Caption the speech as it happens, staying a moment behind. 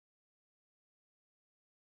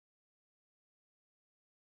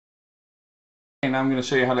Now I'm going to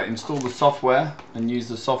show you how to install the software and use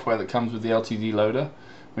the software that comes with the LTD loader.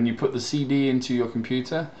 When you put the CD into your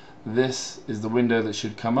computer, this is the window that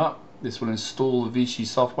should come up. This will install the Vichy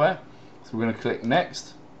software. So we're going to click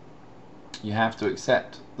next. You have to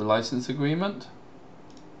accept the license agreement.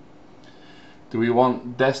 Do we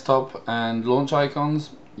want desktop and launch icons?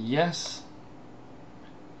 Yes.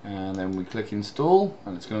 And then we click install,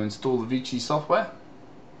 and it's going to install the Vichy software.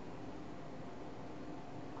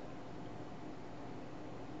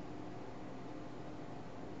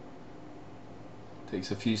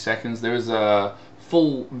 Takes a few seconds. There is a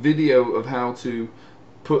full video of how to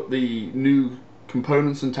put the new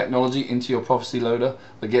components and technology into your Prophecy loader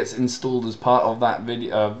that gets installed as part of that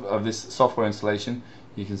video of this software installation.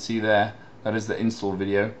 You can see there, that is the install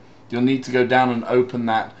video. You'll need to go down and open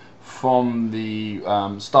that from the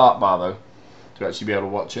start bar though to actually be able to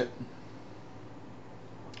watch it.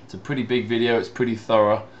 It's a pretty big video, it's pretty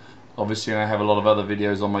thorough. Obviously I have a lot of other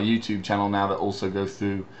videos on my YouTube channel now that also go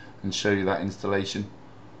through and show you that installation.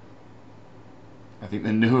 I think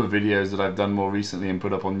the newer videos that I've done more recently and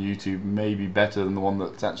put up on YouTube may be better than the one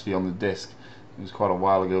that's actually on the disc. It was quite a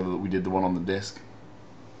while ago that we did the one on the disc.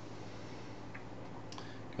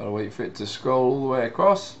 Gotta wait for it to scroll all the way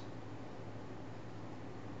across.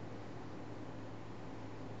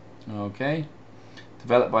 Okay.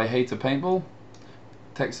 Developed by Hater Paintball.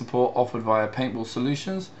 Tech support offered via Paintball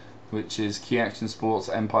Solutions, which is Key Action Sports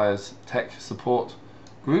Empire's tech support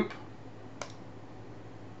group.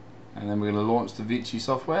 And then we're going to launch the Vichy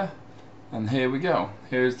software, and here we go.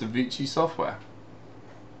 Here is the Vichy software.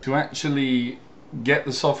 To actually get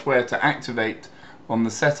the software to activate on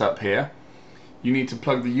the setup here, you need to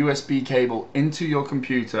plug the USB cable into your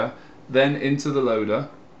computer, then into the loader,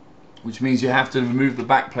 which means you have to remove the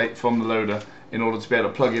backplate from the loader in order to be able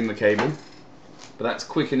to plug in the cable. But that's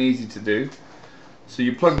quick and easy to do. So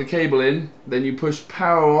you plug the cable in, then you push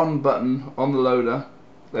power on button on the loader,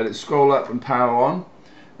 let it scroll up and power on.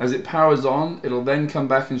 As it powers on, it'll then come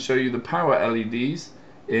back and show you the power LEDs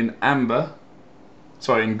in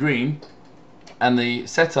in green, and the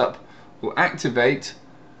setup will activate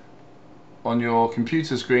on your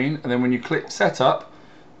computer screen, and then when you click setup,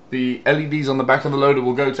 the LEDs on the back of the loader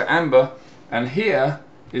will go to amber, and here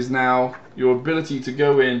is now your ability to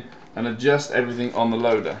go in and adjust everything on the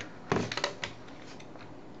loader.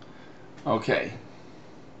 Okay.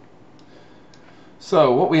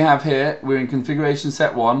 So what we have here, we're in configuration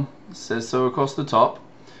set 1, it says so across the top.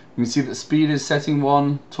 You can see that speed is setting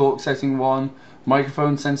 1, torque setting 1,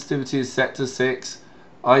 microphone sensitivity is set to 6,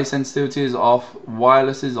 eye sensitivity is off,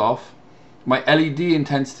 wireless is off. My LED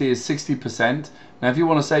intensity is 60%. Now if you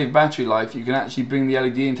want to save battery life, you can actually bring the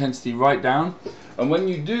LED intensity right down. And when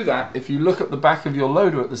you do that, if you look at the back of your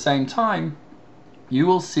loader at the same time, you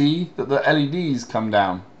will see that the LEDs come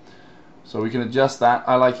down. So we can adjust that.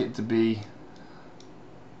 I like it to be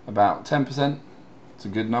about 10%. It's a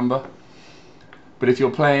good number. But if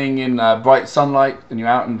you're playing in bright sunlight and you're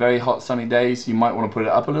out in very hot sunny days, you might want to put it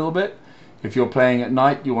up a little bit. If you're playing at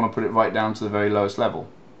night, you want to put it right down to the very lowest level.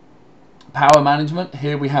 Power management,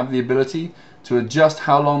 here we have the ability to adjust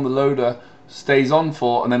how long the loader stays on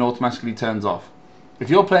for and then automatically turns off. If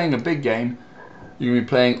you're playing a big game, you're going to be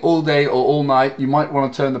playing all day or all night, you might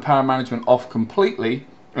want to turn the power management off completely,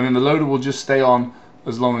 and then the loader will just stay on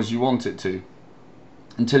as long as you want it to,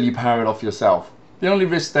 until you power it off yourself. The only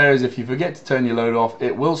risk there is if you forget to turn your loader off,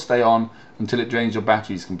 it will stay on until it drains your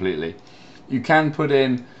batteries completely. You can put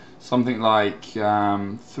in something like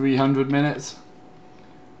 300 minutes,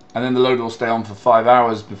 and then the loader will stay on for 5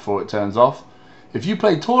 hours before it turns off. If you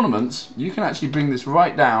play tournaments, you can actually bring this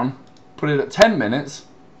right down, put it at 10 minutes.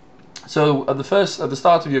 So at the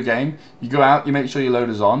start of your game, you go out, you make sure your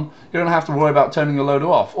loader's on. You don't have to worry about turning your loader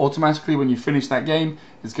off. Automatically when you finish that game,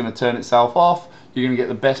 it's going to turn itself off. You're going to get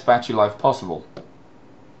the best battery life possible.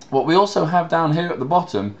 What we also have down here at the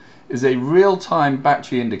bottom is a real-time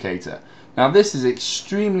battery indicator. Now this is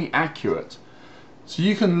extremely accurate. So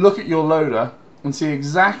you can look at your loader and see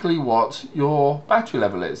exactly what your battery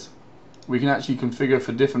level is. We can actually configure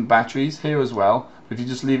for different batteries here as well. If you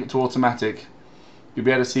just leave it to automatic, you'll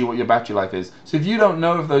be able to see what your battery life is. So if you don't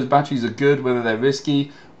know if those batteries are good, whether they're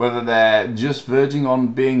risky, whether they're just verging on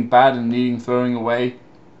being bad and needing throwing away,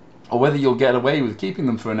 or whether you'll get away with keeping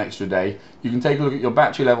them for an extra day, you can take a look at your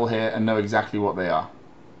battery level here and know exactly what they are.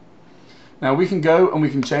 Now we can go and we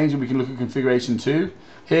can change and we can look at configuration 2.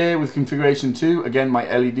 Here with configuration 2, again my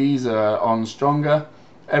LEDs are on stronger,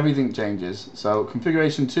 everything changes. So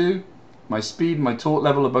configuration 2, my speed and my torque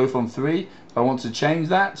level are both on 3. If I want to change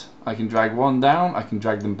that, I can drag one down, I can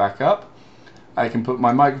drag them back up. I can put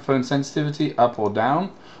my microphone sensitivity up or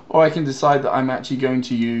down, or I can decide that I'm actually going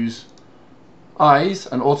to use eyes,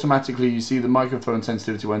 and automatically you see the microphone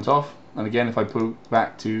sensitivity went off. And again, if I put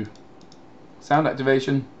back to sound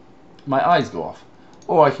activation, my eyes go off.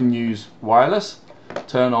 Or I can use wireless,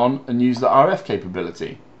 turn on and use the RF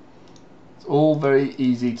capability. It's all very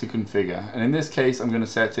easy to configure, and in this case I'm going to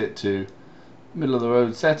set it to middle of the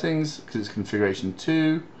road settings because it's configuration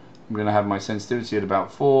 2. I'm going to have my sensitivity at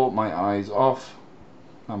about 4, my eyes off,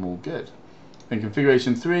 I'm all good. In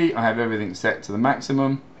configuration 3 I have everything set to the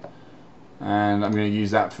maximum, and I'm going to use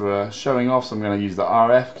that for showing off, so I'm going to use the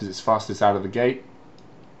RF because it's fastest out of the gate.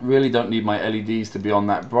 Really don't need my LEDs to be on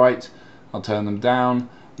that bright. I'll turn them down.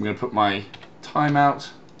 I'm going to put my timeout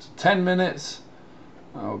to 10 minutes.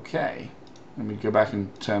 Okay, let me go back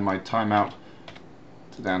and turn my timeout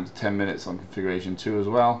down to 10 minutes on configuration 2 as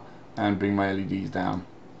well, and bring my LEDs down.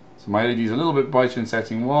 So my LEDs are a little bit brighter in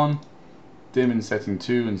setting 1, dim in setting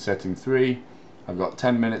 2 and setting 3. I've got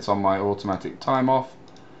 10 minutes on my automatic time off,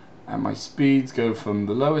 and my speeds go from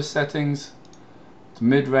the lowest settings to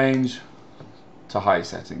mid-range to high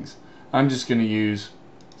settings. I'm just going to use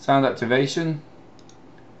sound activation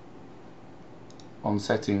on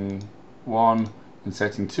setting 1 and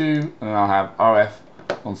setting 2, and then I'll have RF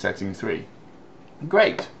on setting 3.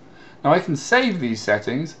 Great. Now I can save these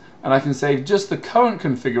settings, and I can save just the current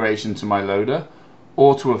configuration to my loader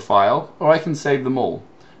or to a file, or I can save them all.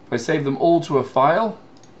 If I save them all to a file,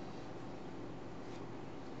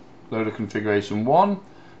 loader configuration 1,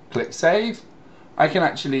 click save, I can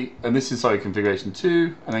actually, and this is configuration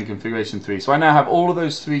 2 and then configuration 3. So I now have all of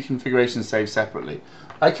those 3 configurations saved separately.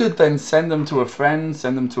 I could then send them to a friend,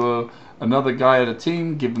 send them to another guy at a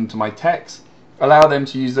team, give them to my techs, allow them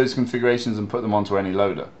to use those configurations and put them onto any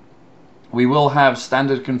loader. We will have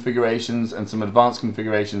standard configurations and some advanced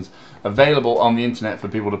configurations available on the internet for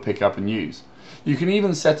people to pick up and use. You can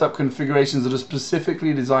even set up configurations that are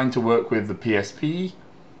specifically designed to work with the PSP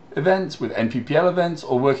events, with NPPL events,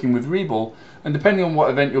 or working with Reball, and depending on what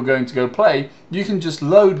event you're going to go play, you can just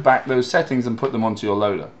load back those settings and put them onto your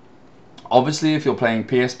loader. Obviously, if you're playing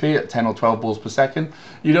PSP at 10 or 12 balls per second,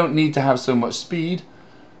 you don't need to have so much speed.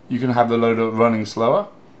 You can have the loader running slower.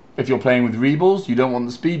 If you're playing with Reballs, you don't want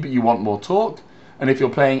the speed, but you want more torque. And if you're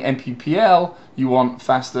playing NPPL, you want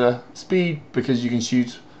faster speed because you can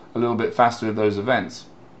shoot a little bit faster at those events.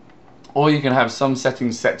 Or you can have some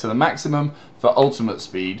settings set to the maximum for ultimate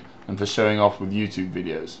speed and for showing off with YouTube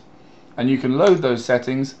videos. And you can load those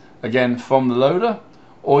settings again from the loader,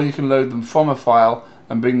 or you can load them from a file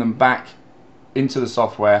and bring them back into the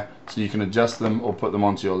software so you can adjust them or put them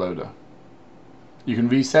onto your loader. You can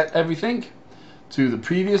reset everything to the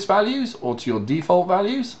previous values or to your default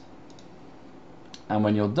values, and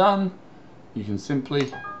when you're done you can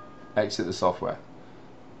simply exit the software.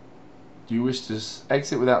 Do you wish to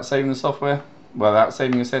exit without saving the software? Without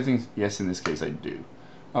saving the settings? Yes, in this case I do.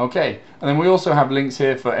 Okay, and then we also have links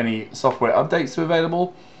here for any software updates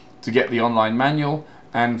available, to get the online manual,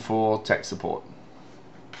 and for tech support.